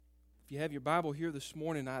If you have your Bible here this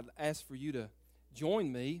morning, I'd ask for you to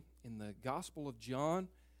join me in the Gospel of John.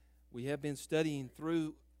 We have been studying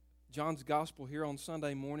through John's Gospel here on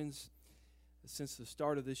Sunday mornings since the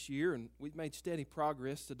start of this year, and we've made steady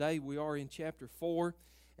progress. Today we are in chapter 4,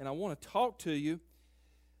 and I want to talk to you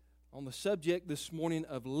on the subject this morning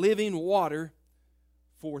of living water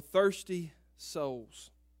for thirsty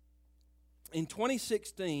souls. In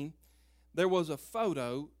 2016, there was a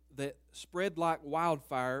photo that spread like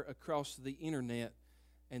wildfire across the internet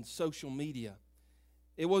and social media.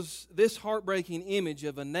 It was this heartbreaking image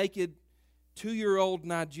of a naked 2-year-old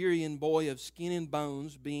Nigerian boy of skin and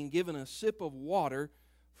bones being given a sip of water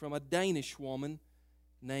from a Danish woman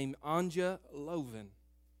named Anja Loven.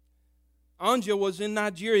 Anja was in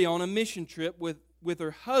Nigeria on a mission trip with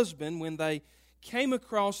her husband when they came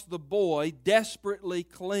across the boy desperately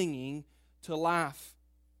clinging to life.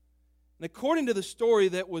 And according to the story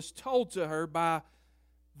that was told to her by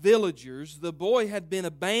villagers, the boy had been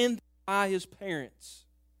abandoned by his parents.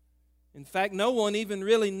 In fact, no one even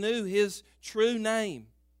really knew his true name.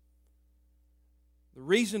 The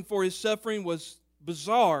reason for his suffering was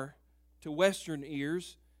bizarre to Western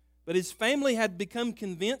ears, but his family had become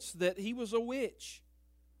convinced that he was a witch.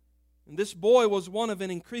 And this boy was one of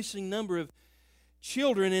an increasing number of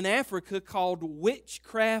children in Africa called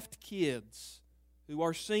witchcraft kids, who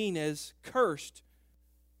are seen as cursed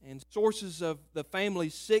and sources of the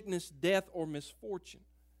family's sickness, death, or misfortune.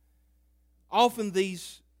 Often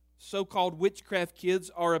these so-called witchcraft kids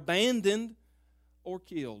are abandoned or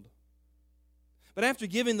killed. But after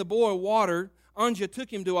giving the boy water, Anja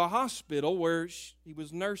took him to a hospital where he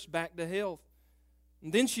was nursed back to health.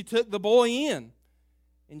 And then she took the boy in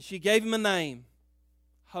and she gave him a name,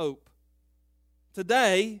 Hope.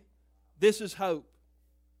 Today, this is Hope.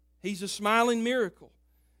 He's a smiling miracle.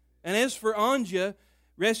 And as for Anja,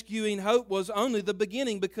 rescuing Hope was only the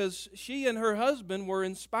beginning, because she and her husband were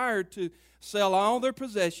inspired to sell all their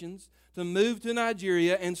possessions, to move to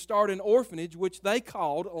Nigeria and start an orphanage which they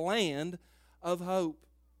called Land of Hope.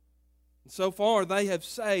 And so far, they have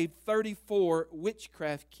saved 34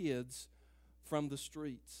 witchcraft kids from the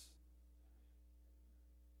streets.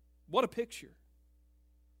 What a picture.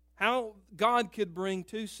 How God could bring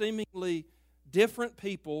two seemingly different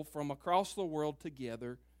people from across the world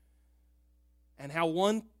together, and how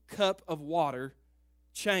one cup of water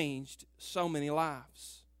changed so many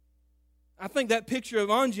lives. I think that picture of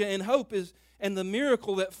Anja and Hope and the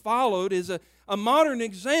miracle that followed is a modern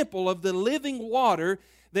example of the living water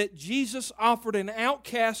that Jesus offered an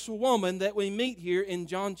outcast woman that we meet here in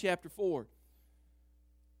John chapter 4.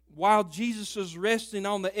 While Jesus was resting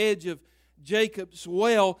on the edge of Jacob's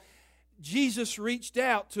well, Jesus reached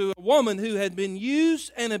out to a woman who had been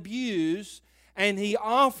used and abused, and He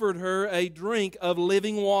offered her a drink of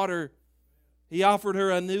living water. He offered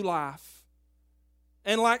her a new life.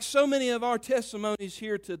 And like so many of our testimonies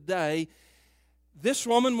here today, this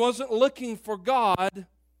woman wasn't looking for God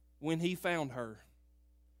when He found her.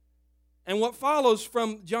 And what follows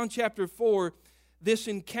from John chapter 4, this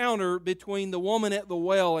encounter between the woman at the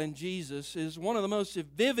well and Jesus, is one of the most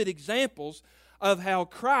vivid examples of how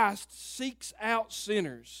Christ seeks out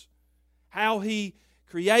sinners, how He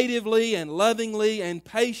creatively and lovingly and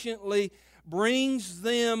patiently brings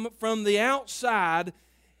them from the outside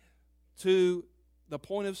to the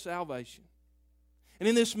point of salvation. And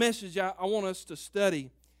in this message, I want us to study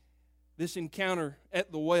this encounter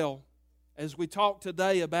at the well as we talk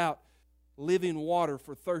today about living water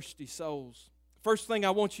for thirsty souls. First thing I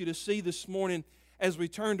want you to see this morning as we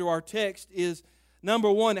turn to our text is,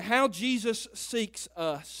 number one, how Jesus seeks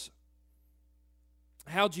us.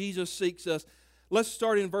 How Jesus seeks us. Let's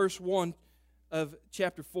start in verse 1 of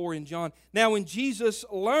chapter 4 in John. Now, when Jesus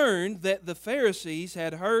learned that the Pharisees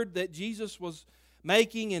had heard that Jesus was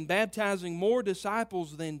making and baptizing more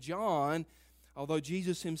disciples than John, although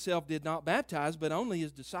Jesus Himself did not baptize, but only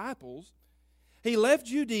His disciples, He left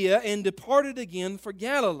Judea and departed again for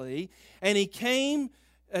Galilee, and He came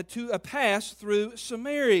to a pass through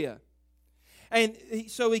Samaria. And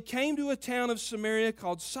so He came to a town of Samaria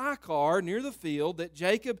called Sychar, near the field that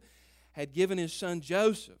Jacob had given his son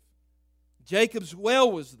Joseph. Jacob's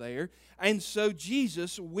well was there, and so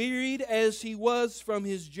Jesus, wearied as He was from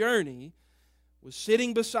His journey, was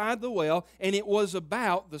sitting beside the well, and it was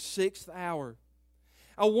about the 6th hour.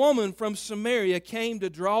 A woman from Samaria came to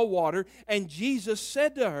draw water, and Jesus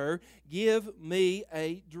said to her, "Give me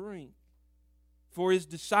a drink." For His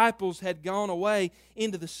disciples had gone away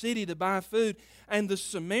into the city to buy food. And the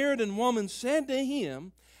Samaritan woman said to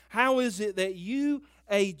Him, "How is it that you,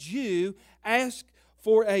 a Jew, ask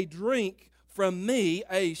for a drink from me,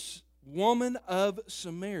 a woman of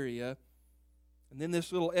Samaria?" And then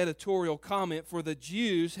this little editorial comment, for the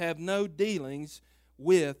Jews have no dealings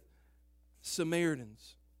with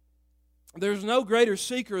Samaritans. There's no greater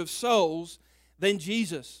seeker of souls than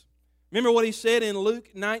Jesus. Remember what He said in Luke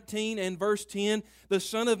 19 and verse 10, the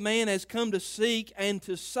Son of Man has come to seek and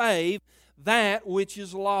to save that which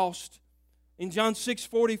is lost. In John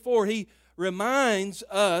 6:44, He reminds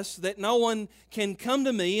us that no one can come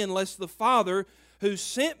to me unless the Father who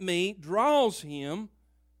sent me draws him.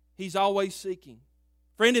 He's always seeking.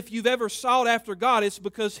 Friend, if you've ever sought after God, it's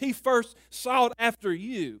because He first sought after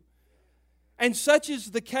you. And such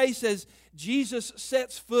is the case as Jesus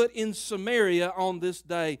sets foot in Samaria on this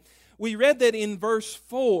day. We read that in verse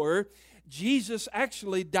 4, Jesus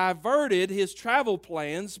actually diverted His travel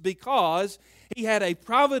plans because He had a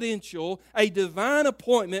providential, a divine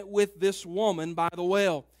appointment with this woman by the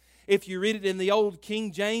well. If you read it in the old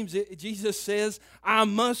King James, Jesus says, I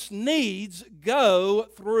must needs go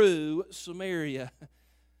through Samaria.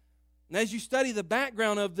 And as you study the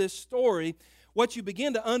background of this story, what you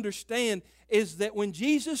begin to understand is that when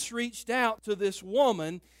Jesus reached out to this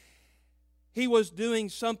woman, He was doing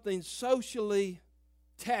something socially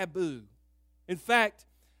taboo. In fact,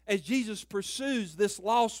 as Jesus pursues this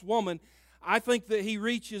lost woman, I think that He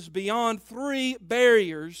reaches beyond 3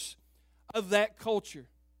 barriers of that culture.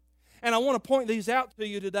 And I want to point these out to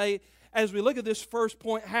you today as we look at this first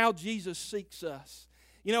point, how Jesus seeks us.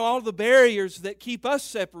 You know, all the barriers that keep us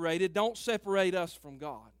separated don't separate us from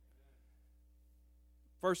God.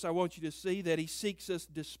 First, I want you to see that He seeks us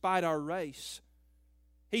despite our race.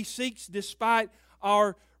 He seeks despite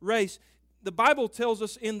our race. The Bible tells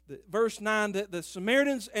us in verse 9 that the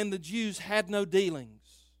Samaritans and the Jews had no dealings.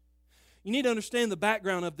 You need to understand the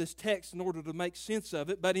background of this text in order to make sense of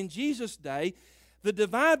it. But in Jesus' day, the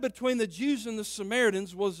divide between the Jews and the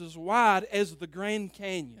Samaritans was as wide as the Grand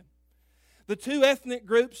Canyon. The two ethnic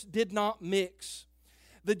groups did not mix.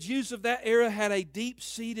 The Jews of that era had a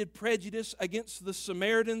deep-seated prejudice against the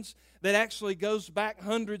Samaritans that actually goes back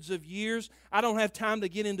hundreds of years. I don't have time to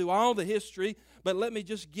get into all the history, but let me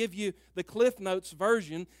just give you the Cliff Notes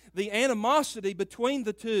version. The animosity between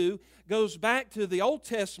the two goes back to the Old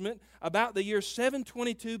Testament about the year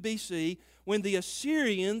 722 BC when the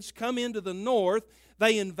Assyrians come into the north.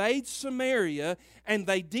 They invade Samaria and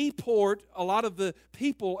they deport a lot of the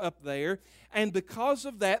people up there. And because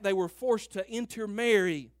of that, they were forced to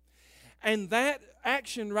intermarry. And that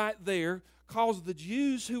action right there caused the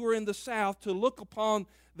Jews who were in the south to look upon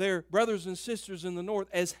their brothers and sisters in the north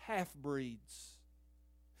as half-breeds.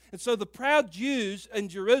 And so the proud Jews in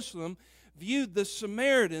Jerusalem viewed the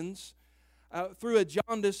Samaritans through a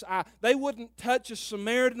jaundiced eye. They wouldn't touch a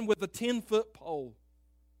Samaritan with a 10-foot pole.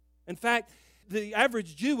 In fact, the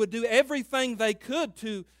average Jew would do everything they could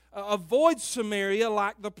to avoid Samaria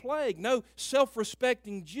like the plague. No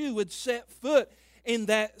self-respecting Jew would set foot in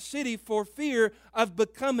that city for fear of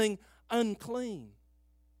becoming unclean.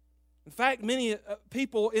 In fact, many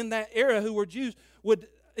people in that era who were Jews would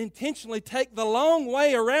intentionally take the long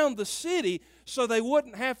way around the city so they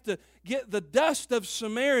wouldn't have to get the dust of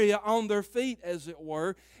Samaria on their feet, as it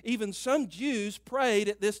were. Even some Jews prayed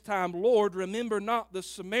at this time, Lord, remember not the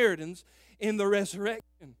Samaritans in the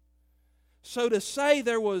resurrection. So to say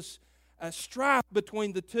there was a strife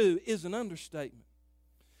between the two is an understatement.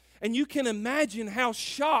 And you can imagine how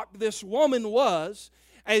shocked this woman was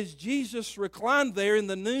as Jesus reclined there in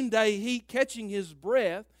the noonday heat, catching His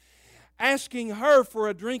breath, asking her for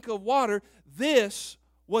a drink of water. This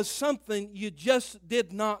was something you just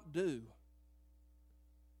did not do.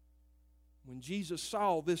 When Jesus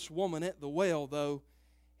saw this woman at the well, though,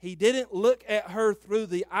 He didn't look at her through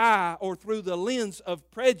the eye or through the lens of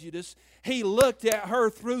prejudice. He looked at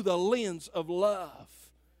her through the lens of love.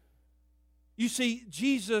 You see,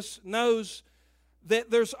 Jesus knows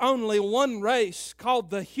that there's only one race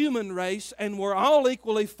called the human race, and we're all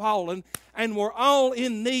equally fallen, and we're all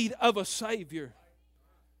in need of a Savior.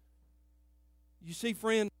 You see,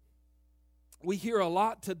 friend, we hear a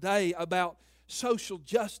lot today about social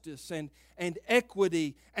justice and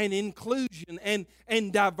equity and inclusion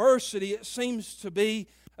and diversity. It seems to be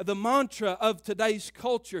the mantra of today's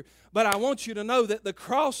culture. But I want you to know that the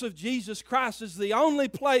cross of Jesus Christ is the only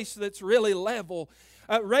place that's really level.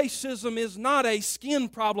 Racism is not a skin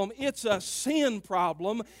problem, it's a sin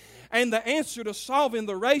problem. And the answer to solving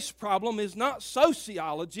the race problem is not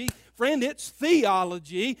sociology. Friend, it's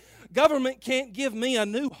theology. Government can't give me a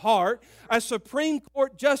new heart. A Supreme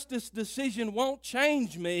Court justice decision won't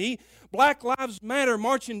change me. Black Lives Matter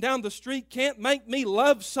marching down the street can't make me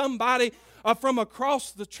love somebody from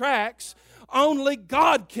across the tracks. Only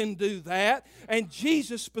God can do that. And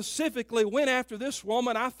Jesus specifically went after this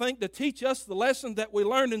woman, I think, to teach us the lesson that we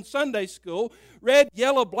learned in Sunday school. Red,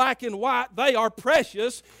 yellow, black, and white, they are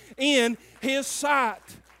precious in His sight.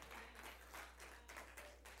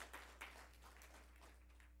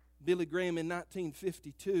 Billy Graham in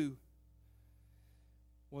 1952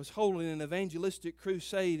 was holding an evangelistic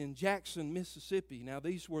crusade in Jackson, Mississippi. Now,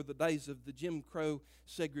 these were the days of the Jim Crow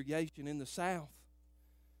segregation in the South.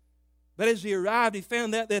 But as he arrived, he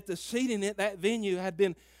found out that the seating at that venue had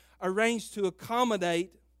been arranged to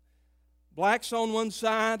accommodate blacks on one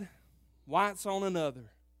side, whites on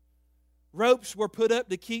another. Ropes were put up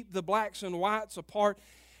to keep the blacks and whites apart.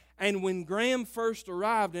 And when Graham first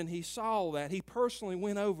arrived and he saw that, he personally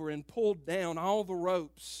went over and pulled down all the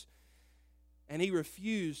ropes. And he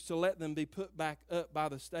refused to let them be put back up by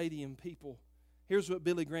the stadium people. Here's what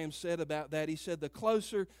Billy Graham said about that. He said, the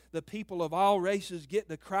closer the people of all races get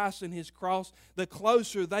to Christ and His cross, the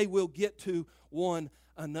closer they will get to one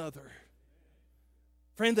another.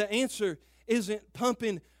 Friend, the answer isn't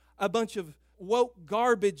pumping a bunch of woke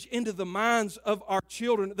garbage into the minds of our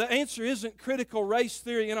children. The answer isn't critical race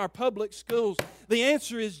theory in our public schools. The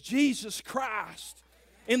answer is Jesus Christ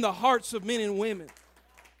in the hearts of men and women,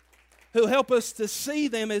 who help us to see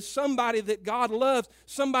them as somebody that God loves,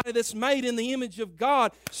 somebody that's made in the image of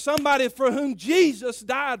God, somebody for whom Jesus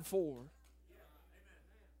died for.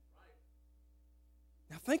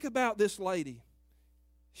 Now think about this lady.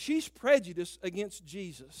 She's prejudiced against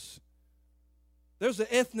Jesus. There's an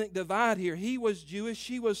ethnic divide here. He was Jewish,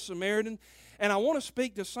 she was Samaritan. And I want to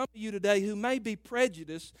speak to some of you today who may be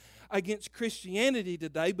prejudiced against Christianity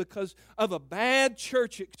today because of a bad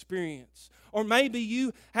church experience. Or maybe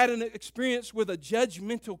you had an experience with a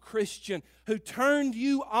judgmental Christian who turned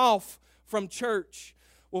you off from church.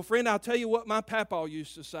 Well, friend, I'll tell you what my papa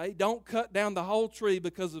used to say. Don't cut down the whole tree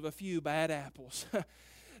because of a few bad apples.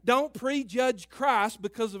 Don't prejudge Christ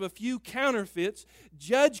because of a few counterfeits.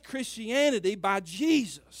 Judge Christianity by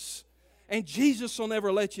Jesus. And Jesus will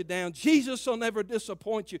never let you down. Jesus will never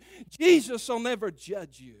disappoint you. Jesus will never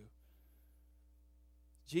judge you.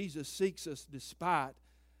 Jesus seeks us despite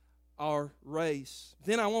our race.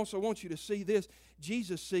 Then I also want you to see this.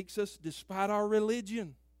 Jesus seeks us despite our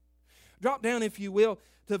religion. Drop down, if you will,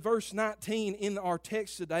 to verse 19 in our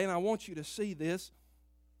text today, and I want you to see this.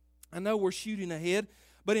 I know we're shooting ahead,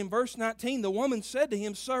 but in verse 19, the woman said to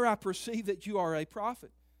him, Sir, I perceive that you are a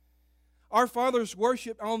prophet. Our fathers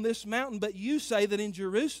worshiped on this mountain, but you say that in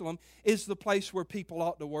Jerusalem is the place where people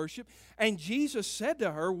ought to worship. And Jesus said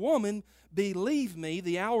to her, Woman, believe me,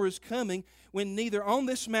 the hour is coming when neither on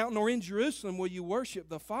this mountain nor in Jerusalem will you worship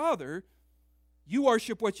the Father. You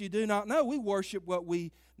worship what you do not know. We worship what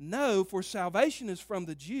we know, for salvation is from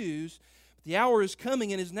the Jews. The hour is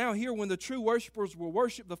coming and is now here when the true worshipers will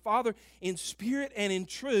worship the Father in spirit and in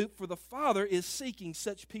truth, for the Father is seeking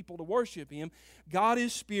such people to worship Him. God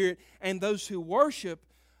is spirit, and those who worship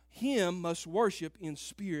Him must worship in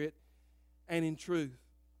spirit and in truth.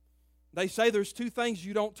 They say there's two things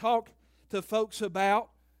you don't talk to folks about,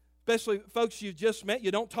 especially folks you've just met. You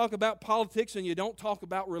don't talk about politics and you don't talk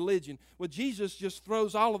about religion. Well, Jesus just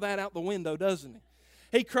throws all of that out the window, doesn't He?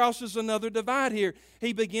 He crosses another divide here.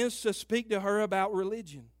 He begins to speak to her about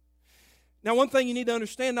religion. Now, one thing you need to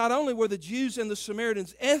understand, not only were the Jews and the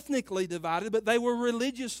Samaritans ethnically divided, but they were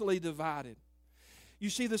religiously divided. You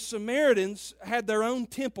see, the Samaritans had their own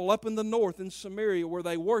temple up in the north in Samaria where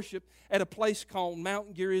they worshiped at a place called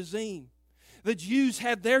Mount Gerizim. The Jews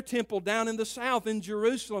had their temple down in the south in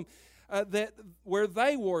Jerusalem where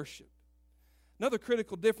they worshiped. Another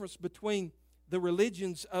critical difference between the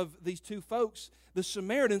religions of these two folks, the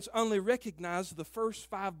Samaritans only recognized the first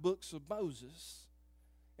 5 books of Moses.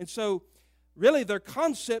 And so, really, their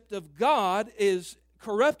concept of God is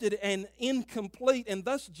corrupted and incomplete. And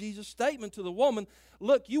thus, Jesus' statement to the woman,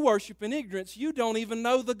 look, you worship in ignorance. You don't even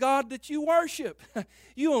know the God that you worship.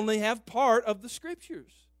 You only have part of the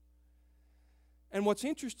Scriptures. And what's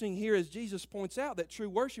interesting here is Jesus points out that true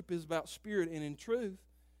worship is about spirit and in truth.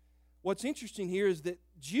 What's interesting here is that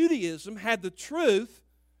Judaism had the truth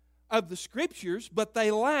of the Scriptures, but they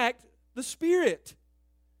lacked the Spirit.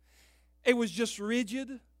 It was just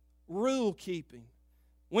rigid rule-keeping.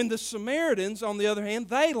 When the Samaritans, on the other hand,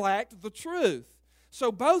 they lacked the truth.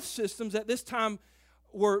 So both systems at this time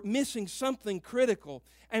were missing something critical.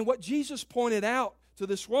 And what Jesus pointed out to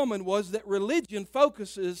this woman was that religion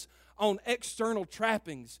focuses on external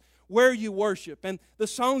trappings. where you worship and the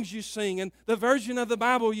songs you sing and the version of the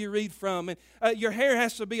Bible you read from. And your hair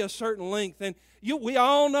has to be a certain length. And we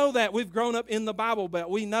all know that. We've grown up in the Bible Belt.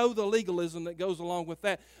 We know the legalism that goes along with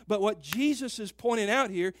that. But what Jesus is pointing out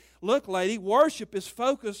here, look, lady, worship is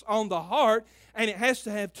focused on the heart, and it has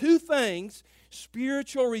to have two things: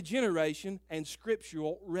 spiritual regeneration and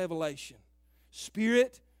scriptural revelation.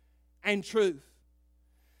 Spirit and truth.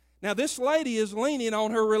 Now, this lady is leaning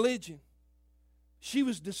on her religion. She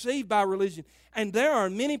was deceived by religion. And there are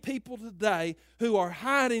many people today who are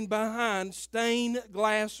hiding behind stained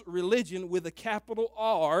glass religion with a capital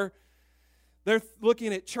R. They're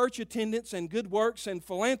looking at church attendance and good works and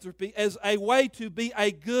philanthropy as a way to be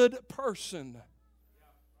a good person.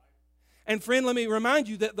 And friend, let me remind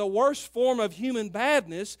you that the worst form of human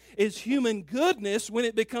badness is human goodness when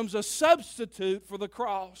it becomes a substitute for the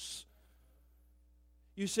cross.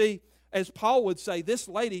 You see, as Paul would say, this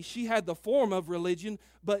lady, she had the form of religion,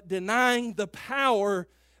 but denying the power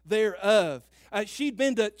thereof. She'd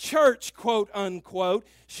been to church, quote unquote.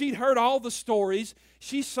 She'd heard all the stories.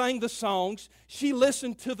 She sang the songs. She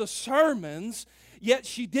listened to the sermons. Yet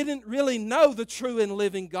she didn't really know the true and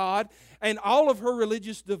living God. And all of her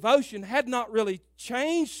religious devotion had not really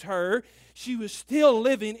changed her. She was still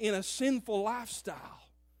living in a sinful lifestyle.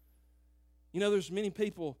 You know, there's many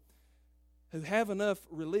people who have enough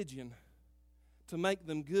religion to make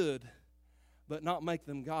them good, but not make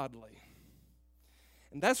them godly.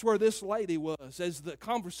 And that's where this lady was, as the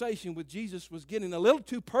conversation with Jesus was getting a little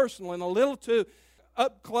too personal and a little too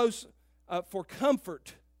up close for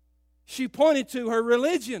comfort. She pointed to her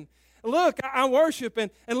religion. Look, I worship,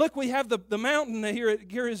 and look, we have the mountain here at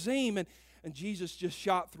Gerizim, and Jesus just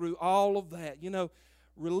shot through all of that. You know,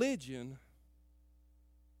 religion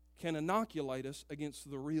can inoculate us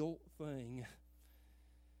against the real thing.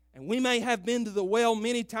 And we may have been to the well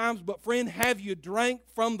many times, but friend, have you drank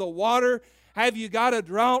from the water? Have you got a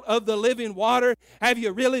draught of the living water? Have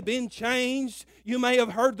you really been changed? You may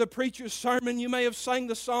have heard the preacher's sermon. You may have sang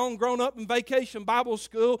the song, grown up in vacation Bible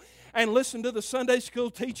school, and listened to the Sunday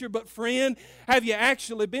school teacher. But friend, have you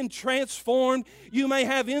actually been transformed? You may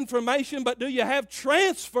have information, but do you have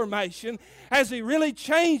transformation? Has He really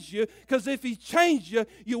changed you? Because if He changed you,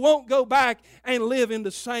 you won't go back and live in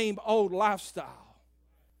the same old lifestyle.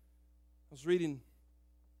 I was reading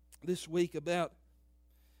this week about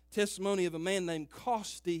testimony of a man named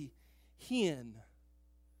Costi Hinn.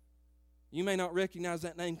 You may not recognize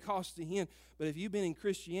that name, Costi Hinn, but if you've been in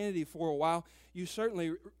Christianity for a while, you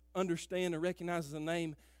certainly understand and recognize the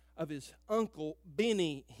name of his uncle,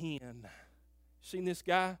 Benny Hinn. Seen this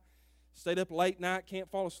guy? Stayed up late night, can't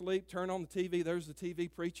fall asleep, turn on the TV, there's the TV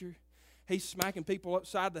preacher. He's smacking people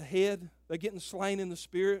upside the head. They're getting slain in the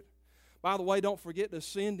spirit. By the way, don't forget to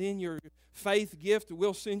send in your faith gift.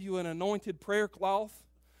 We'll send you an anointed prayer cloth,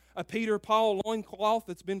 a Peter Paul loincloth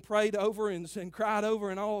that's been prayed over and cried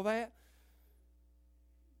over and all of that.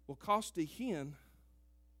 Well, Costi Hinn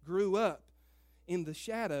grew up in the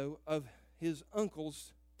shadow of his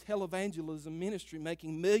uncle's televangelism ministry,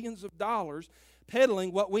 making millions of dollars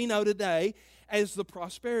peddling what we know today as the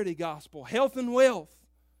prosperity gospel, health and wealth.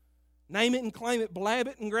 Name it and claim it, blab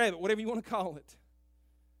it and grab it, whatever you want to call it.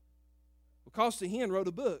 Well, Costi Hinn wrote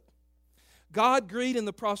a book, God, Greed, and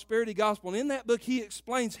the Prosperity Gospel. And in that book, he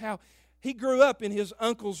explains how he grew up in his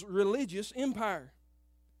uncle's religious empire.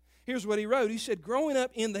 Here's what he wrote. He said, growing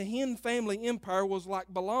up in the Hinn family empire was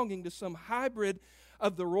like belonging to some hybrid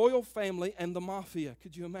of the royal family and the mafia.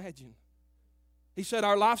 Could you imagine? He said,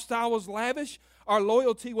 our lifestyle was lavish, our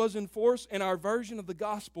loyalty was enforced, and our version of the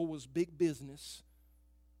gospel was big business.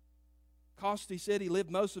 Costi said he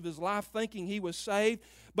lived most of his life thinking he was saved,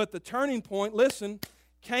 but the turning point, listen,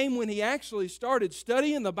 came when he actually started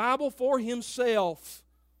studying the Bible for himself.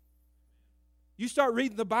 You start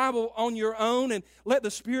reading the Bible on your own and let the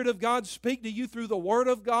Spirit of God speak to you through the Word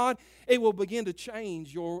of God, it will begin to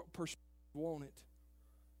change your perspective, won't it?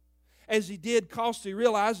 As he did, Costi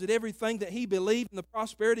realized that everything that he believed in the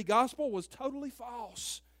prosperity gospel was totally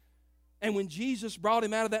false. And when Jesus brought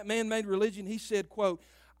him out of that man-made religion, he said, quote,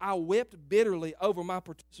 I wept bitterly over my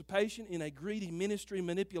participation in a greedy ministry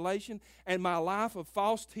manipulation and my life of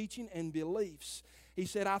false teaching and beliefs. He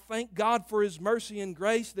said, I thank God for His mercy and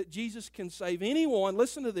grace that Jesus can save anyone,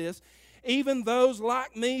 listen to this, even those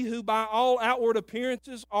like me who by all outward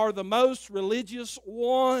appearances are the most religious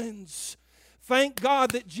ones. Thank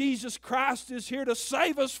God that Jesus Christ is here to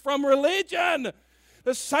save us from religion,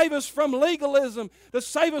 to save us from legalism, to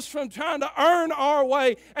save us from trying to earn our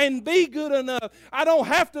way and be good enough. I don't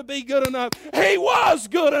have to be good enough. He was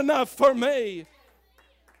good enough for me.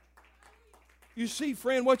 You see,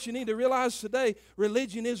 friend, what you need to realize today,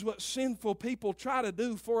 religion is what sinful people try to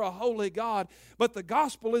do for a holy God. But the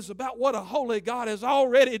gospel is about what a holy God has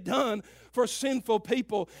already done for sinful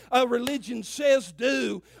people. Religion says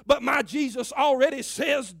do, but my Jesus already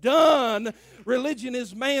says done. Religion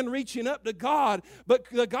is man reaching up to God, but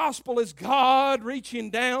the gospel is God reaching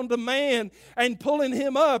down to man and pulling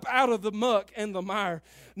him up out of the muck and the mire.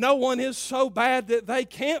 No one is so bad that they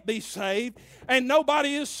can't be saved, and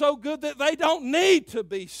nobody is so good that they don't need to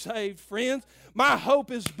be saved, friends. My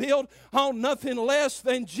hope is built on nothing less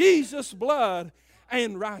than Jesus' blood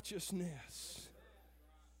and righteousness.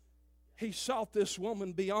 He sought this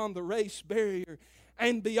woman beyond the race barrier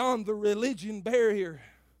and beyond the religion barrier.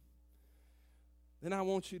 Then I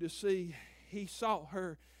want you to see, he sought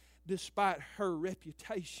her despite her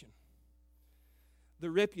reputation.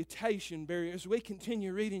 The reputation barrier. As we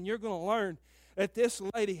continue reading, you're going to learn that this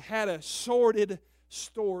lady had a sordid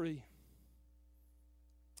story.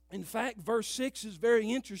 In fact, verse 6 is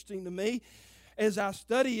very interesting to me. As I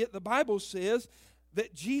study it, the Bible says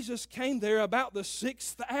that Jesus came there about the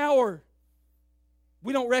 6th hour.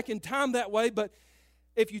 We don't reckon time that way, but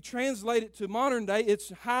if you translate it to modern day, it's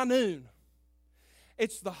high noon.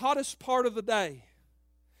 It's the hottest part of the day.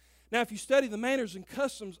 Now, if you study the manners and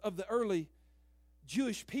customs of the early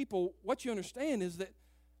Jewish people, what you understand is that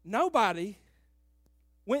nobody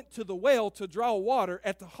went to the well to draw water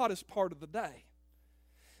at the hottest part of the day.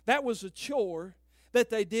 That was a chore that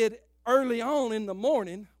they did early on in the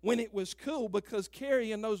morning when it was cool, because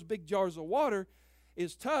carrying those big jars of water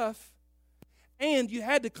is tough. And you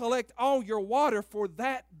had to collect all your water for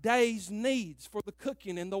that day's needs, for the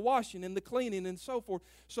cooking and the washing and the cleaning and so forth.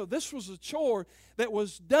 So this was a chore that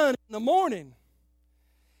was done in the morning.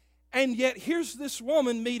 And yet here's this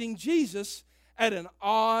woman meeting Jesus at an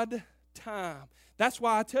odd time. That's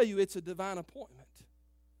why I tell you it's a divine appointment.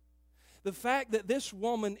 The fact that this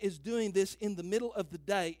woman is doing this in the middle of the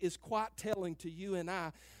day is quite telling to you and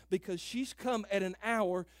I, because she's come at an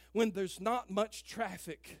hour when there's not much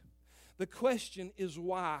traffic. The question is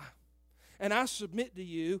why. And I submit to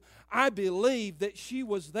you, I believe that she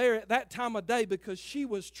was there at that time of day because she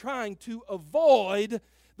was trying to avoid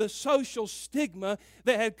the social stigma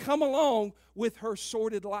that had come along with her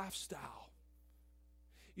sordid lifestyle.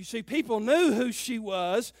 You see, people knew who she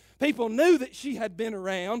was. People knew that she had been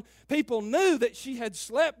around. People knew that she had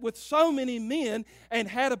slept with so many men and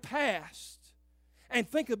had a past. And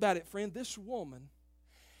think about it, friend. This woman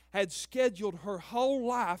had scheduled her whole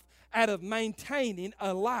life out of maintaining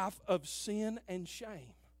a life of sin and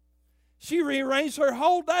shame. She rearranged her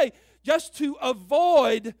whole day just to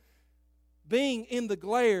avoid being in the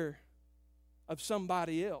glare of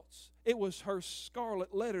somebody else. It was her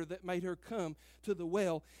scarlet letter that made her come to the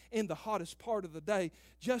well in the hottest part of the day,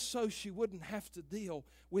 just so she wouldn't have to deal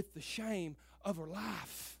with the shame of her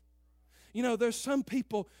life. You know, there's some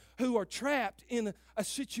people who are trapped in a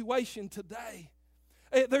situation today.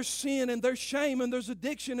 There's sin and there's shame and there's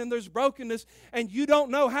addiction and there's brokenness, and you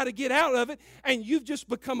don't know how to get out of it, and you've just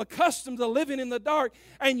become accustomed to living in the dark,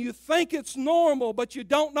 and you think it's normal, but you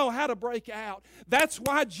don't know how to break out. That's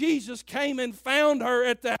why Jesus came and found her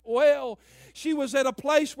at that well. She was at a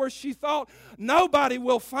place where she thought, nobody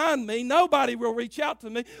will find me, nobody will reach out to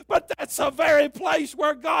me, but that's the very place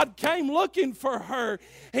where God came looking for her.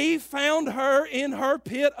 He found her in her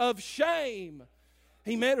pit of shame.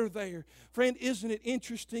 He met her there. Friend, isn't it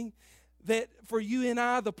interesting that for you and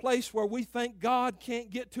I, the place where we think God can't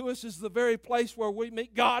get to us is the very place where we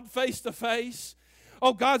meet God face to face?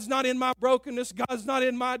 Oh, God's not in my brokenness. God's not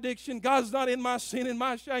in my addiction. God's not in my sin and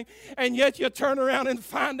my shame. And yet you turn around and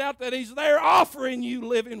find out that He's there offering you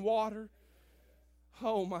living water.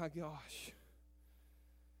 Oh, my gosh.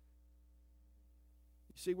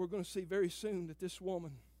 You see, we're going to see very soon that this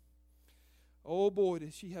woman, oh boy,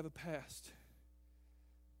 did she have a past.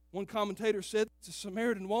 One commentator said the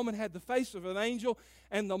Samaritan woman had the face of an angel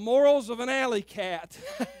and the morals of an alley cat.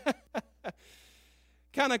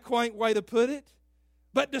 Kind of quaint way to put it.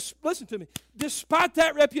 But listen to me. Despite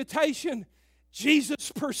that reputation,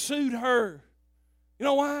 Jesus pursued her. You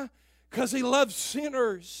know why? Because He loves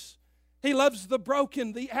sinners. He loves the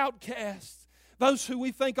broken, the outcast, those who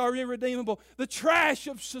we think are irredeemable, the trash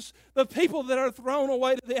of the people that are thrown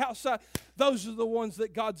away to the outside. Those are the ones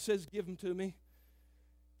that God says, give them to me.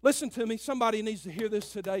 Listen to me, somebody needs to hear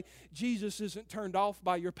this today. Jesus isn't turned off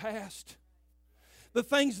by your past. The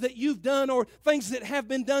things that you've done or things that have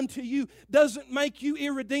been done to you doesn't make you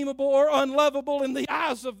irredeemable or unlovable in the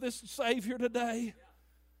eyes of this Savior today.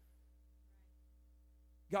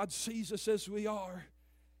 God sees us as we are.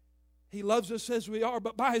 He loves us as we are,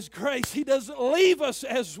 but by His grace, He doesn't leave us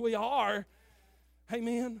as we are.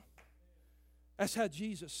 Amen. That's how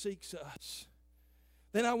Jesus seeks us.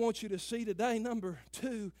 Then I want you to see today, number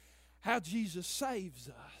 2, how Jesus saves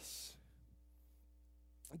us.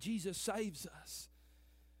 Jesus saves us.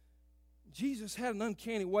 Jesus had an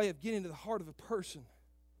uncanny way of getting to the heart of a person.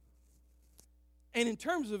 And in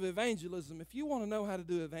terms of evangelism, if you want to know how to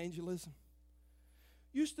do evangelism,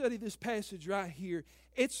 you study this passage right here.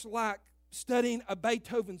 It's like studying a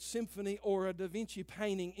Beethoven symphony or a Da Vinci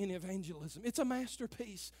painting in evangelism. It's a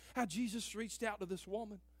masterpiece, how Jesus reached out to this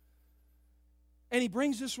woman. And he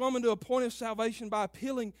brings this woman to a point of salvation by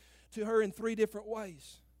appealing to her in 3 different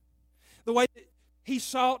ways. The way that he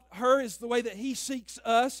sought her is the way that he seeks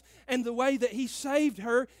us, and the way that he saved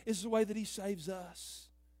her is the way that he saves us.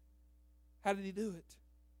 How did he do it?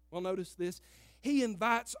 Well, notice this. He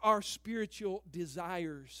invites our spiritual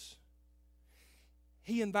desires.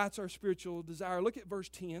 He invites our spiritual desire. Look at verse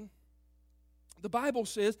 10. The Bible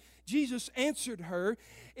says, Jesus answered her,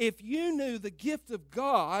 "If you knew the gift of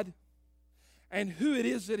God and who it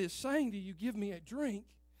is that is saying to you, 'Give me a drink,'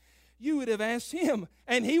 you would have asked him,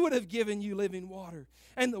 and he would have given you living water."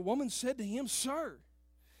 And the woman said to him, "Sir,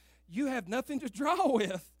 you have nothing to draw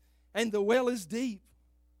with, and the well is deep.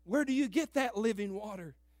 Where do you get that living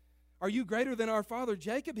water? Are you greater than our father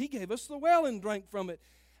Jacob? He gave us the well and drank from it,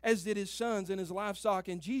 as did his sons and his livestock."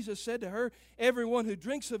 And Jesus said to her, "Everyone who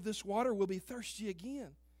drinks of this water will be thirsty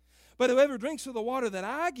again. But whoever drinks of the water that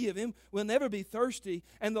I give him will never be thirsty,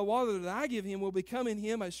 and the water that I give him will become in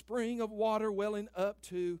him a spring of water welling up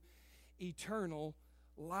to eternal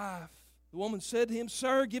life." The woman said to him,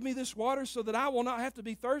 "Sir, give me this water so that I will not have to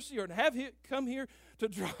be thirsty or have come here to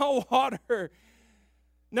draw water."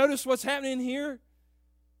 Notice what's happening here.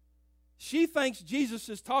 She thinks Jesus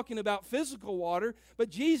is talking about physical water, but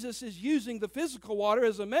Jesus is using the physical water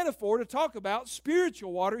as a metaphor to talk about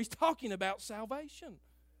spiritual water. He's talking about salvation.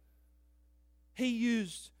 He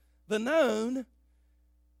used the known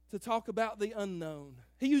to talk about the unknown.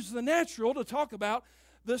 He used the natural to talk about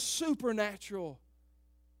the supernatural.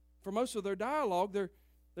 For most of their dialogue, they're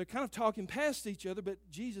kind of talking past each other, but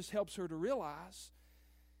Jesus helps her to realize.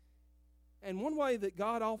 And one way that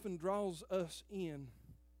God often draws us in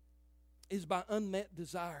is by unmet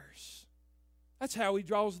desires. That's how he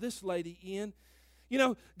draws this lady in. You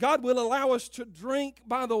know, God will allow us to drink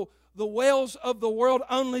by the wells of the world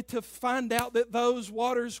only to find out that those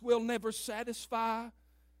waters will never satisfy.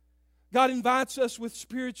 God invites us with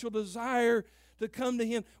spiritual desire to come to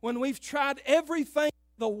him. When we've tried everything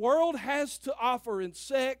the world has to offer in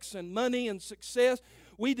sex and money and success,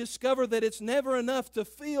 we discover that it's never enough to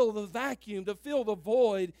fill the vacuum, to fill the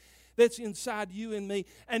void that's inside you and me.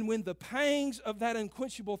 And when the pangs of that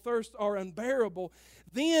unquenchable thirst are unbearable,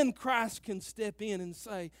 then Christ can step in and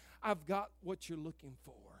say, "I've got what you're looking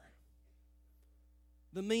for."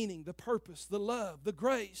 The meaning, the purpose, the love, the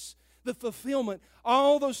grace, the fulfillment,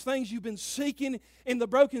 all those things you've been seeking in the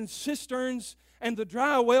broken cisterns and the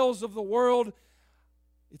dry wells of the world,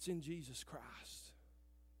 it's in Jesus Christ.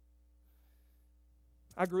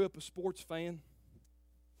 I grew up a sports fan.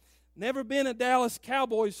 Never been a Dallas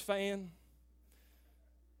Cowboys fan.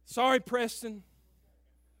 Sorry, Preston.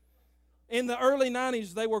 In the early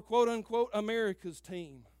 90s, they were quote-unquote America's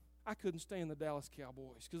team. I couldn't stand the Dallas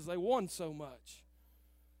Cowboys because they won so much.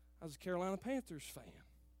 I was a Carolina Panthers fan.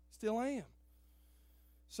 Still am.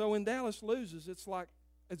 So when Dallas loses, it's like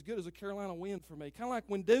as good as a Carolina win for me. Kind of like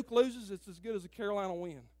when Duke loses, it's as good as a Carolina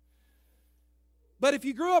win. But if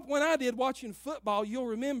you grew up when I did watching football, you'll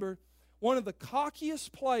remember one of the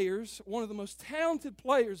cockiest players, one of the most talented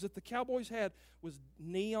players that the Cowboys had was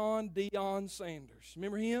Neon Deion Sanders.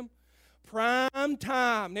 Remember him? Prime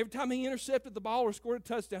time. And every time he intercepted the ball or scored a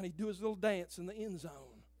touchdown, he'd do his little dance in the end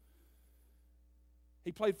zone.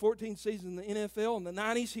 He played 14 seasons in the NFL. In the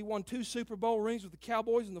 90s, he won 2 Super Bowl rings with the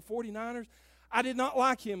Cowboys and the 49ers. I did not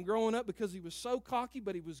like him growing up because he was so cocky,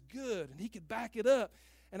 but he was good, and he could back it up.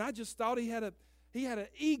 And I just thought he had an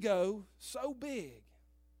ego so big.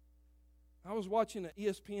 I was watching an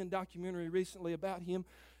ESPN documentary recently about him,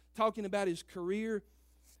 talking about his career.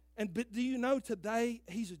 But do you know today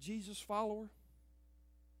he's a Jesus follower?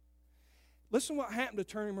 Listen what happened to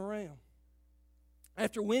turn him around.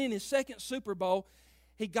 After winning his 2nd Super Bowl,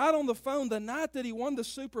 he got on the phone the night that he won the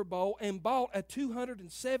Super Bowl and bought a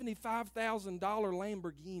 $275,000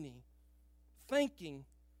 Lamborghini, thinking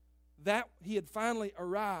that he had finally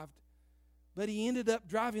arrived. But he ended up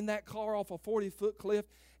driving that car off a 40-foot cliff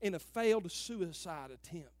in a failed suicide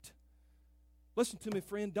attempt. Listen to me,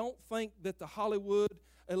 friend. Don't think that the Hollywood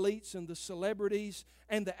elites and the celebrities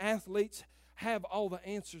and the athletes have all the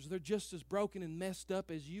answers. They're just as broken and messed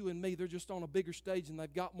up as you and me. They're just on a bigger stage and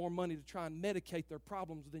they've got more money to try and medicate their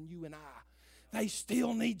problems than you and I. They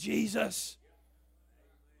still need Jesus.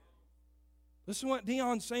 Listen to what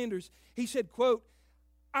Deion Sanders, he said, quote,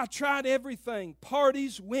 I tried everything,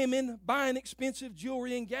 parties, women, buying expensive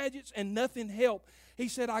jewelry and gadgets, and nothing helped. He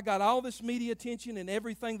said, I got all this media attention and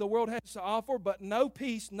everything the world has to offer, but no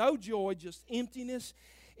peace, no joy, just emptiness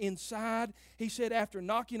inside. He said, after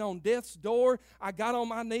knocking on death's door, I got on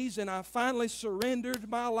my knees and I finally surrendered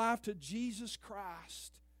my life to Jesus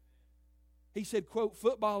Christ. He said, quote,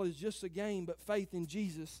 football is just a game, but faith in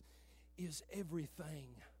Jesus is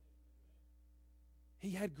everything.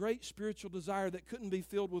 He had great spiritual desire that couldn't be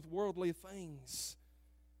filled with worldly things.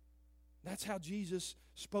 That's how Jesus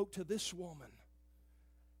spoke to this woman.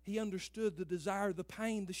 He understood the desire, the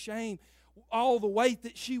pain, the shame, all the weight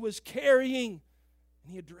that she was carrying.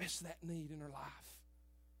 And He addressed that need in her life.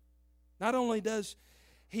 Not only does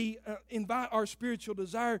He invite our spiritual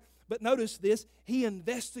desire, but notice this, He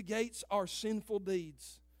investigates our sinful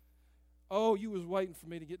deeds. Oh, you was waiting for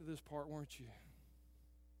me to get to this part, weren't you?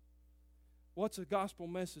 What's a gospel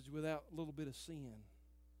message without a little bit of sin?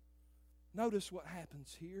 Notice what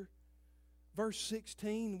happens here. Verse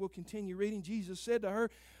 16, we'll continue reading. Jesus said to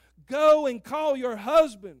her, go and call your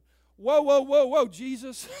husband. Whoa, whoa, whoa, whoa,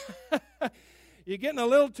 Jesus. You're getting a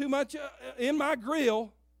little too much in my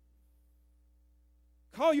grill.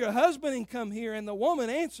 Call your husband and come here. And the woman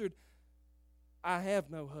answered, I have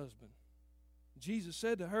no husband. Jesus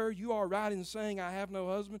said to her, you are right in saying I have no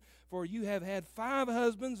husband, for you have had 5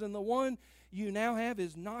 husbands, and the one you now have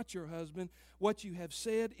is not your husband. What you have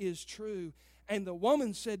said is true. And the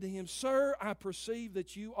woman said to him, Sir, I perceive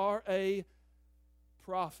that you are a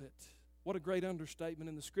prophet. What a great understatement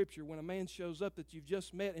in the Scripture when a man shows up that you've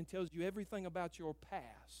just met and tells you everything about your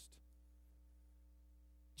past.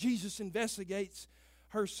 Jesus investigates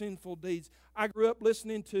her sinful deeds. I grew up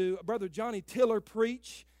listening to Brother Johnny Tiller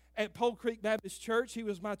preach at Pole Creek Baptist Church. He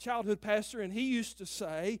was my childhood pastor, and he used to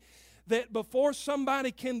say that before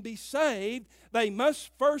somebody can be saved, they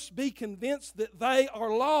must first be convinced that they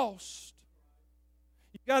are lost.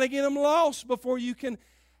 You've got to get them lost before you can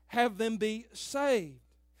have them be saved.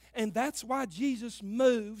 And that's why Jesus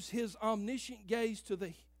moves His omniscient gaze to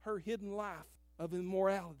her hidden life of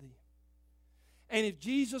immorality. And if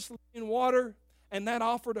Jesus lived in water and that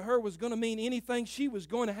offer to her was going to mean anything, she was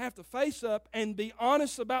going to have to face up and be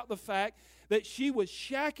honest about the fact that she was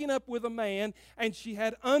shacking up with a man and she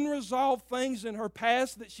had unresolved things in her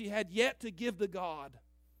past that she had yet to give to God.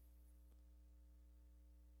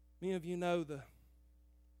 Many of you know the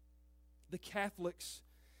Catholics,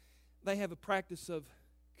 they have a practice of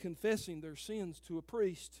confessing their sins to a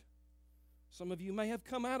priest. Some of you may have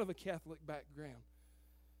come out of a Catholic background.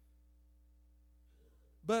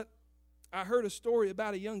 But I heard a story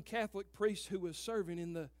about a young Catholic priest who was serving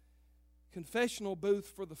in the confessional booth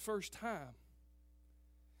for the first time.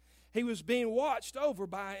 He was being watched over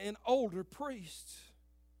by an older priest,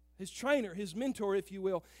 his trainer, his mentor, if you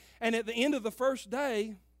will. And at the end of the first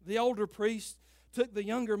day, the older priest took the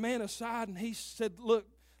younger man aside and he said, look,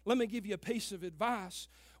 let me give you a piece of advice.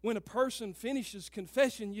 When a person finishes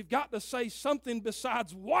confession, you've got to say something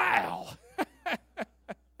besides, wow.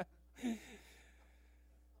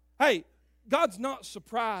 Hey, God's not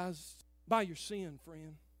surprised by your sin,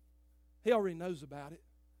 friend. He already knows about it.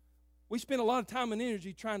 We spend a lot of time and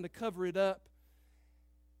energy trying to cover it up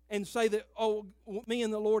and say that, oh, me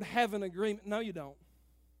and the Lord have an agreement. No, you don't.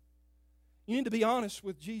 You need to be honest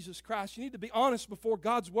with Jesus Christ. You need to be honest before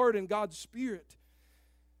God's Word and God's Spirit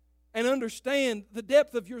and understand the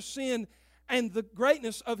depth of your sin and the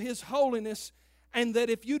greatness of His holiness, and that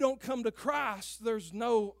if you don't come to Christ, there's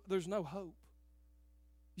no hope.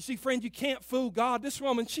 You see, friend, you can't fool God. This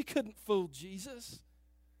woman, she couldn't fool Jesus.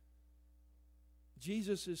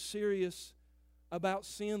 Jesus is serious about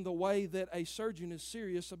sin the way that a surgeon is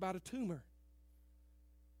serious about a tumor.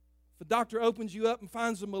 If a doctor opens you up and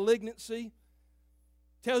finds a malignancy,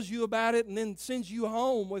 tells you about it, and then sends you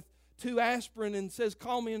home with 2 aspirin and says,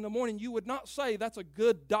 call me in the morning, you would not say that's a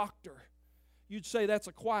good doctor. You'd say that's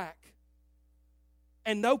a quack.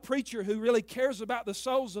 And no preacher who really cares about the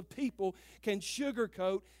souls of people can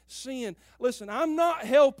sugarcoat sin. Listen, I'm not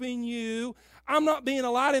helping you. I'm not being a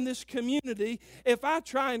light in this community if I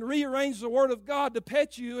try and rearrange the Word of God to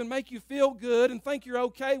pet you and make you feel good and think you're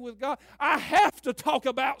okay with God. I have to talk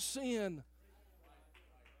about sin.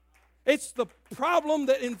 It's the problem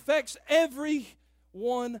that infects every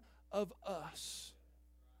one of us.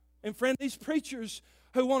 And friend, these preachers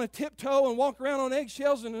who want to tiptoe and walk around on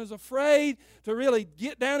eggshells and is afraid to really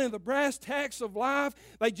get down in the brass tacks of life,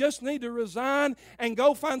 they just need to resign and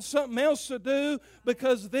go find something else to do,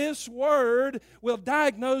 because this Word will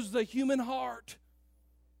diagnose the human heart.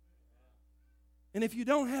 And if you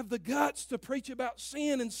don't have the guts to preach about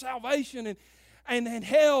sin and salvation and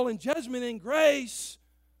hell and judgment and grace,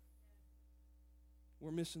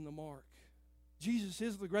 we're missing the mark. Jesus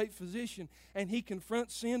is the great physician, and He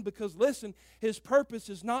confronts sin because, listen, His purpose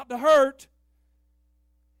is not to hurt.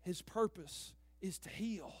 His purpose is to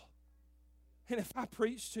heal. And if I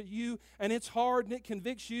preach to you and it's hard and it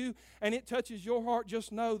convicts you and it touches your heart,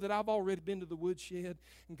 just know that I've already been to the woodshed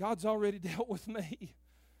and God's already dealt with me.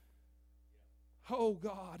 Oh,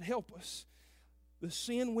 God, help us. The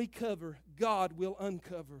sin we cover, God will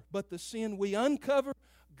uncover. But the sin we uncover,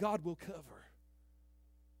 God will cover.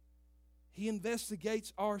 He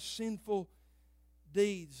investigates our sinful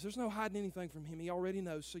deeds. There's no hiding anything from Him. He already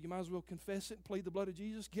knows. So you might as well confess it and plead the blood of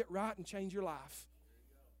Jesus. Get right and change your life.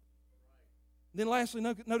 Then lastly,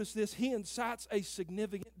 notice this. He incites a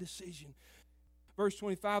significant decision. Verse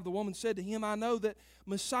 25, the woman said to Him, I know that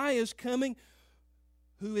Messiah is coming,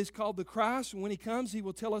 who is called the Christ. And when He comes, He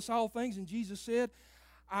will tell us all things. And Jesus said,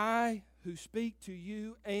 I who speak to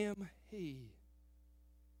you am He.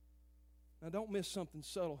 Now don't miss something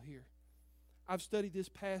subtle here. I've studied this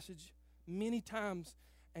passage many times,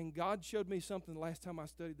 and God showed me something the last time I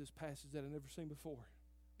studied this passage that I'd never seen before.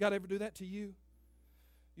 God ever do that to you?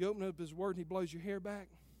 You open up His Word and He blows your hair back?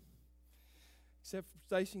 Except for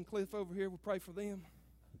Stacy and Cliff over here, we'll pray for them.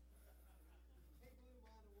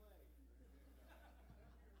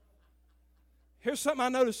 Here's something I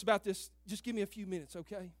noticed about this. Just give me a few minutes,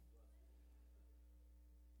 okay?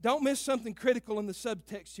 Don't miss something critical in the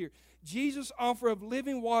subtext here. Jesus' offer of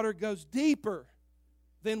living water goes deeper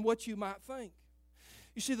than what you might think.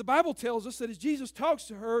 You see, the Bible tells us that as Jesus talks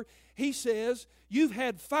to her, He says, you've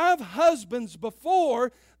had 5 husbands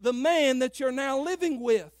before the man that you're now living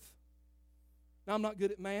with. Now, I'm not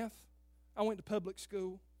good at math. I went to public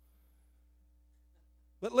school.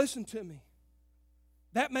 But listen to me.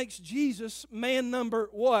 That makes Jesus man number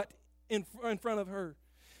what in front of her?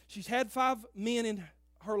 She's had 5 men in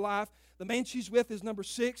her life. The man she's with is number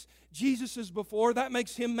 6. Jesus is before. That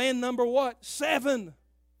makes him man number what? 7.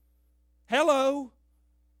 Hello.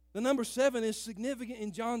 The number 7 is significant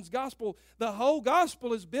in John's gospel. The whole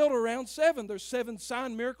gospel is built around 7. There's 7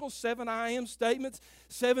 sign miracles, 7 I am statements,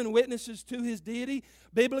 7 witnesses to His deity.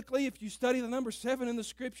 Biblically, if you study the number 7 in the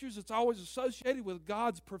Scriptures, it's always associated with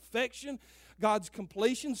God's perfection, God's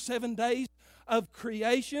completion, 7 days of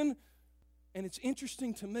creation. And it's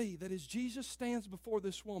interesting to me that as Jesus stands before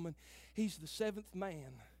this woman, He's the 7th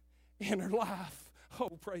man in her life. Oh,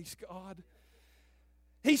 praise God.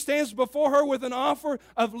 He stands before her with an offer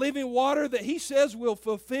of living water that He says will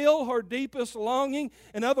fulfill her deepest longing.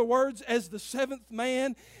 In other words, as the 7th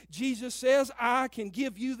man, Jesus says, I can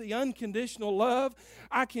give you the unconditional love.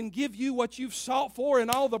 I can give you what you've sought for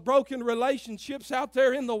in all the broken relationships out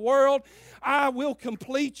there in the world. I will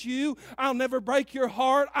complete you. I'll never break your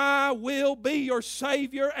heart. I will be your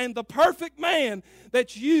Savior and the perfect man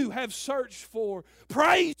that you have searched for.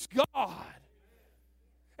 Praise God.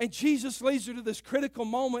 And Jesus leads her to this critical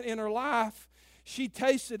moment in her life. She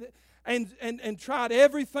tasted it and tried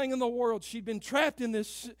everything in the world. She'd been trapped in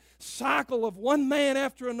this cycle of one man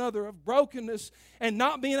after another of brokenness and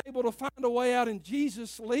not being able to find a way out. And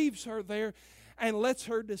Jesus leaves her there and lets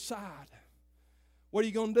her decide. What are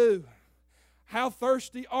you going to do? How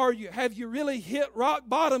thirsty are you? Have you really hit rock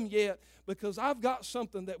bottom yet? Because I've got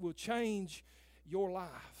something that will change your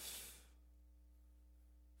life.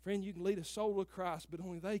 Friend, you can lead a soul to Christ, but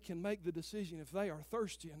only they can make the decision if they are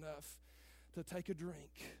thirsty enough to take a drink.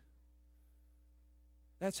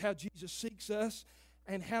 That's how Jesus seeks us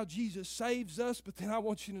and how Jesus saves us. But then I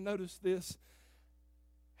want you to notice this,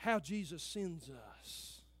 how Jesus sends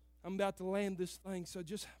us. I'm about to land this thing, so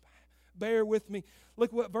just bear with me.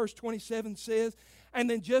 Look what verse 27 says. And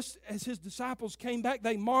then just as His disciples came back,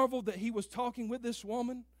 they marveled that He was talking with this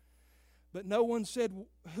woman. But no one said,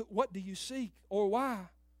 what do you seek or why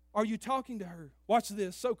are you talking to her? Watch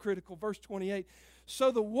this, so critical. Verse 28.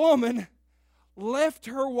 So the woman left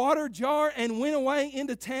her water jar and went away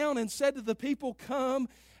into town and said to the people, come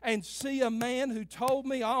and see a man who told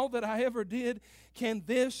me all that I ever did. Can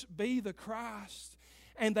this be the Christ?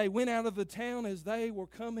 And they went out of the town as they were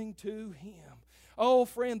coming to Him. Oh,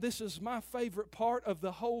 friend, this is my favorite part of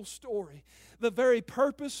the whole story. The very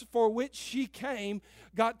purpose for which she came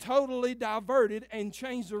got totally diverted and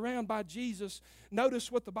changed around by Jesus.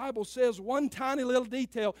 Notice what the Bible says, one tiny little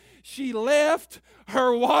detail. She left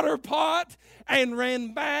her water pot and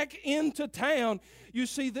ran back into town. You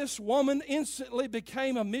see, this woman instantly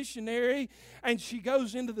became a missionary, and she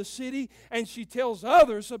goes into the city and she tells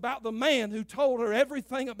others about the man who told her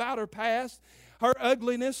everything about her past, her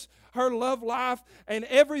ugliness, her love life, and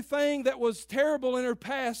everything that was terrible in her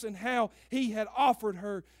past, and how He had offered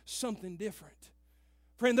her something different.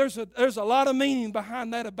 Friend, there's a lot of meaning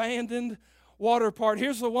behind that abandoned water part.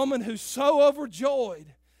 Here's a woman who's so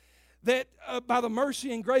overjoyed that by the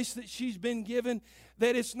mercy and grace that she's been given,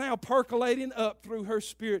 that it's now percolating up through her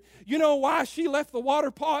spirit. You know why she left the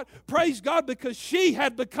water pot? Praise God, because she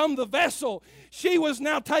had become the vessel. She was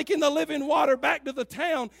now taking the living water back to the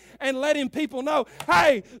town and letting people know,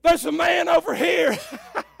 hey, there's a man over here.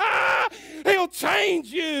 He'll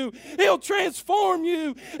change you. He'll transform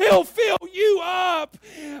you. He'll fill you up.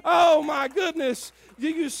 Oh, my goodness. Do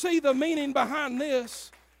you see the meaning behind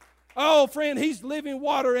this? Oh, friend, He's living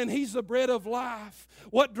water and He's the bread of life.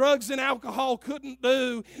 What drugs and alcohol couldn't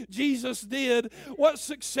do, Jesus did. What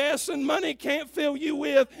success and money can't fill you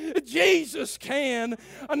with, Jesus can.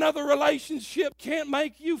 Another relationship can't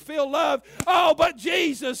make you feel loved. Oh, but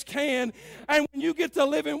Jesus can. And when you get to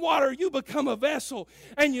living water, you become a vessel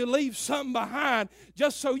and you leave something behind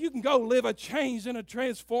just so you can go live a changed and a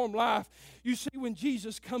transformed life. You see, when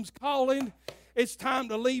Jesus comes calling, it's time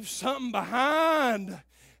to leave something behind.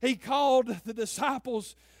 He called the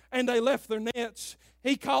disciples and they left their nets.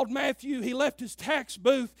 He called Matthew, he left his tax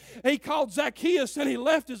booth. He called Zacchaeus and he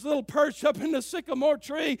left his little perch up in the sycamore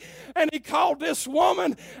tree. And he called this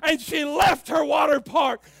woman and she left her water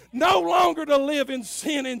park, no longer to live in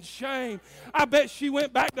sin and shame. I bet she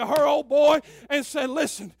went back to her old boy and said,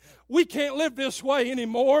 listen, we can't live this way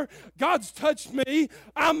anymore. God's touched me.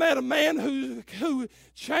 I met a man who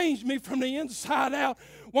changed me from the inside out.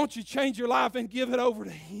 Won't you change your life and give it over to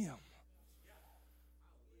Him?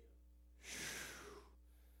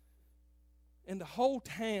 And the whole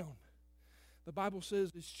town, the Bible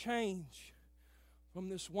says, is changed from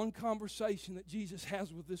this one conversation that Jesus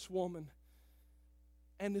has with this woman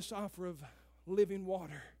and this offer of living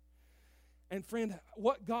water. And friend,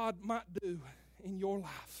 what God might do in your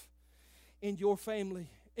life, in your family,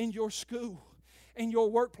 in your school, in your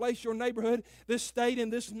workplace, your neighborhood, this state,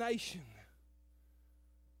 and this nation,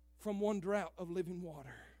 from one drought of living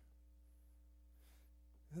water.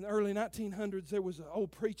 In the early 1900s, there was an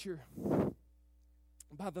old preacher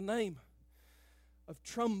by the name of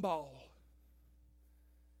Trumbull,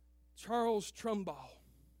 Charles Trumbull.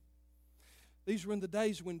 These were in the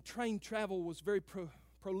days when train travel was very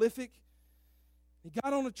prolific. He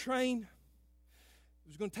got on a train. It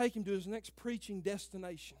was going to take him to his next preaching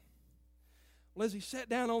destination. Well, as he sat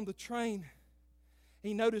down on the train,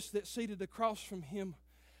 he noticed that seated across from him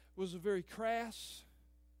was a very crass,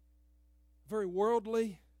 very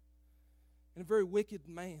worldly, and a very wicked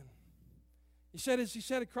man. He said as he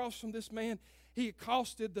sat across from this man, he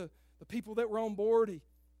accosted the people that were on board. He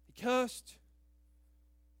cussed.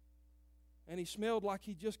 And he smelled like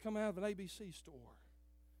he'd just come out of an ABC store.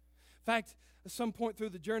 In fact, at some point through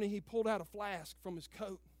the journey, he pulled out a flask from his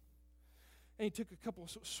coat. And he took a couple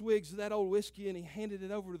of swigs of that old whiskey and he handed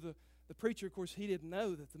it over to the preacher. Of course, he didn't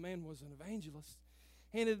know that the man was an evangelist.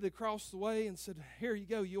 Handed it across the way and said, here you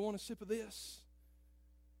go, you want a sip of this?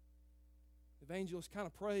 The evangelist kind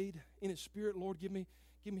of prayed in his spirit, Lord, give me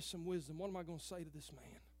some wisdom. What am I going to say to this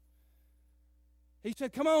man? He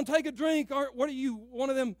said, come on, take a drink. What are you, one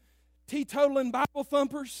of them teetotaling Bible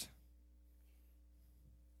thumpers?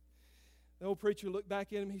 The old preacher looked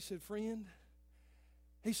back at him. He said, friend,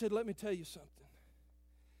 he said, let me tell you something.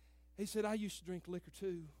 He said, I used to drink liquor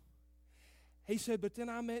too. He said, but then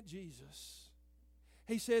I met Jesus.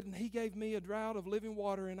 He said, and He gave me a draught of living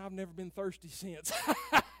water, and I've never been thirsty since.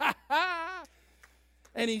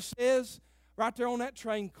 And he says, right there on that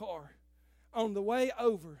train car, on the way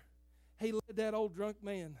over, he led that old drunk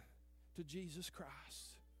man to Jesus Christ.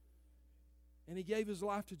 And he gave his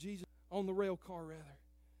life to Jesus on the rail car, rather.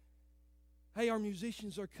 Hey, our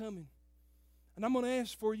musicians are coming. And I'm going to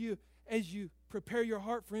ask for you, as you prepare your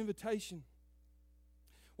heart for invitation,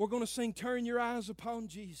 we're going to sing, Turn Your Eyes Upon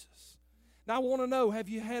Jesus. Now, I want to know, have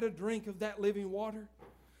you had a drink of that living water?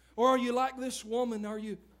 Or are you like this woman? Are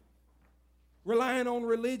you relying on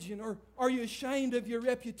religion? Or are you ashamed of your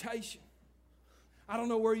reputation? I don't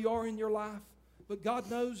know where you are in your life, but God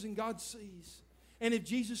knows and God sees. And if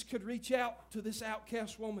Jesus could reach out to this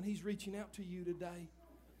outcast woman, He's reaching out to you today.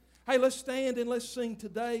 Hey, let's stand and let's sing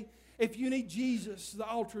today. If you need Jesus, the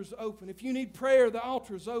altar is open. If you need prayer, the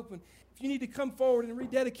altar is open. If you need to come forward and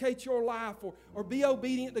rededicate your life or be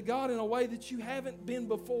obedient to God in a way that you haven't been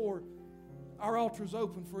before, our altar is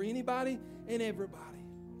open for anybody and everybody.